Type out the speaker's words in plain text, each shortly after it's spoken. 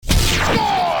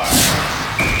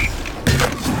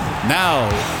Now,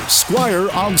 Squire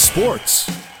on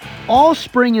Sports. All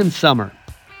spring and summer,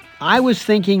 I was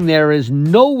thinking there is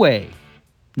no way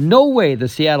the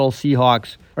Seattle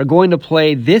Seahawks are going to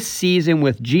play this season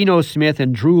with Geno Smith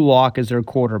and Drew Lock as their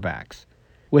quarterbacks.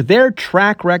 With their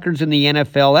track records in the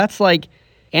NFL, that's like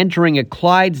entering a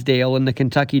Clydesdale in the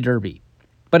Kentucky Derby.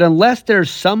 But unless there's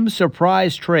some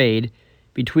surprise trade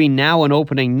between now and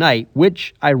opening night,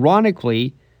 which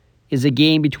ironically is a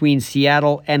game between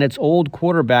Seattle and its old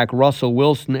quarterback Russell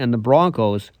Wilson and the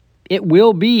Broncos, it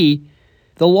will be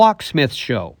the Locksmith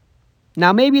show.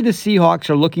 Now maybe the Seahawks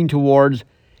are looking towards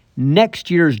next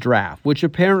year's draft, which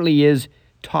apparently is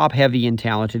top-heavy in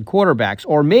talented quarterbacks.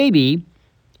 Or maybe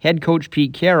head coach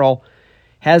Pete Carroll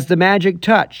has the magic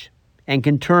touch and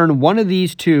can turn one of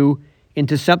these two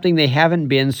into something they haven't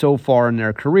been so far in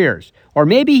their careers. Or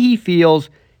maybe he feels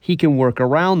he can work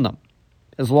around them,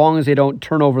 as long as they don't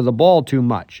turn over the ball too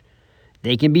much.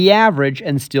 They can be average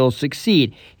and still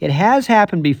succeed. It has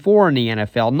happened before in the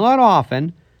NFL, not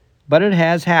often, but it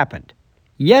has happened.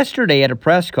 Yesterday at a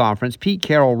press conference, Pete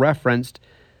Carroll referenced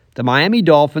the Miami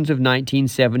Dolphins of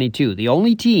 1972, the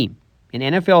only team in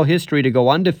NFL history to go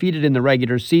undefeated in the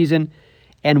regular season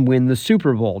and win the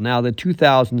Super Bowl. Now, the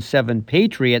 2007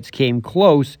 Patriots came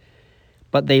close,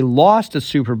 but they lost the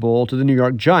Super Bowl to the New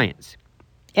York Giants.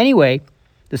 Anyway,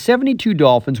 the 72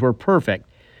 Dolphins were perfect,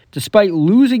 despite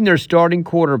losing their starting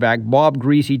quarterback, Bob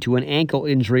Greasy, to an ankle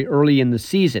injury early in the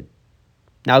season.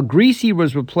 Now, Greasy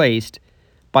was replaced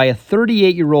by a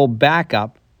 38-year-old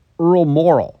backup, Earl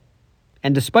Morrall.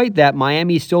 And despite that,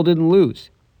 Miami still didn't lose.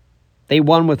 They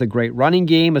won with a great running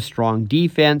game, a strong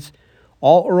defense.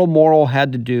 All Earl Morrall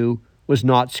had to do was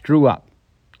not screw up.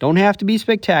 Don't have to be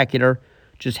spectacular,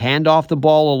 just hand off the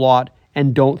ball a lot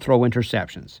and don't throw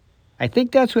interceptions. I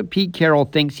think that's what Pete Carroll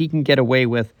thinks he can get away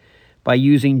with by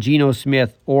using Geno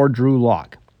Smith or Drew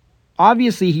Lock.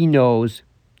 Obviously, he knows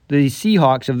the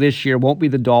Seahawks of this year won't be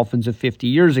the Dolphins of 50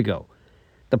 years ago.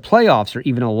 The playoffs are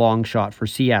even a long shot for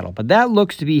Seattle, but that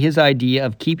looks to be his idea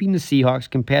of keeping the Seahawks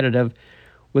competitive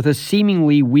with a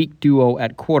seemingly weak duo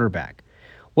at quarterback.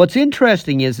 What's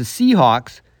interesting is the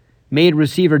Seahawks made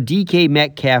receiver DK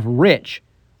Metcalf rich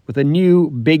with a new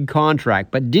big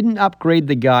contract, but didn't upgrade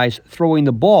the guys throwing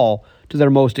the ball to their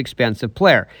most expensive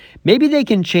player. Maybe they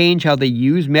can change how they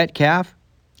use Metcalf.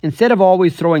 Instead of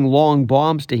always throwing long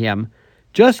bombs to him,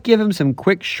 just give him some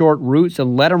quick short routes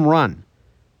and let him run.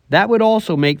 That would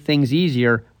also make things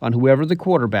easier on whoever the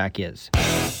quarterback is.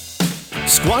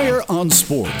 Squire on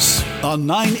Sports on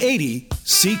 980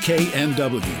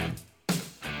 CKNW.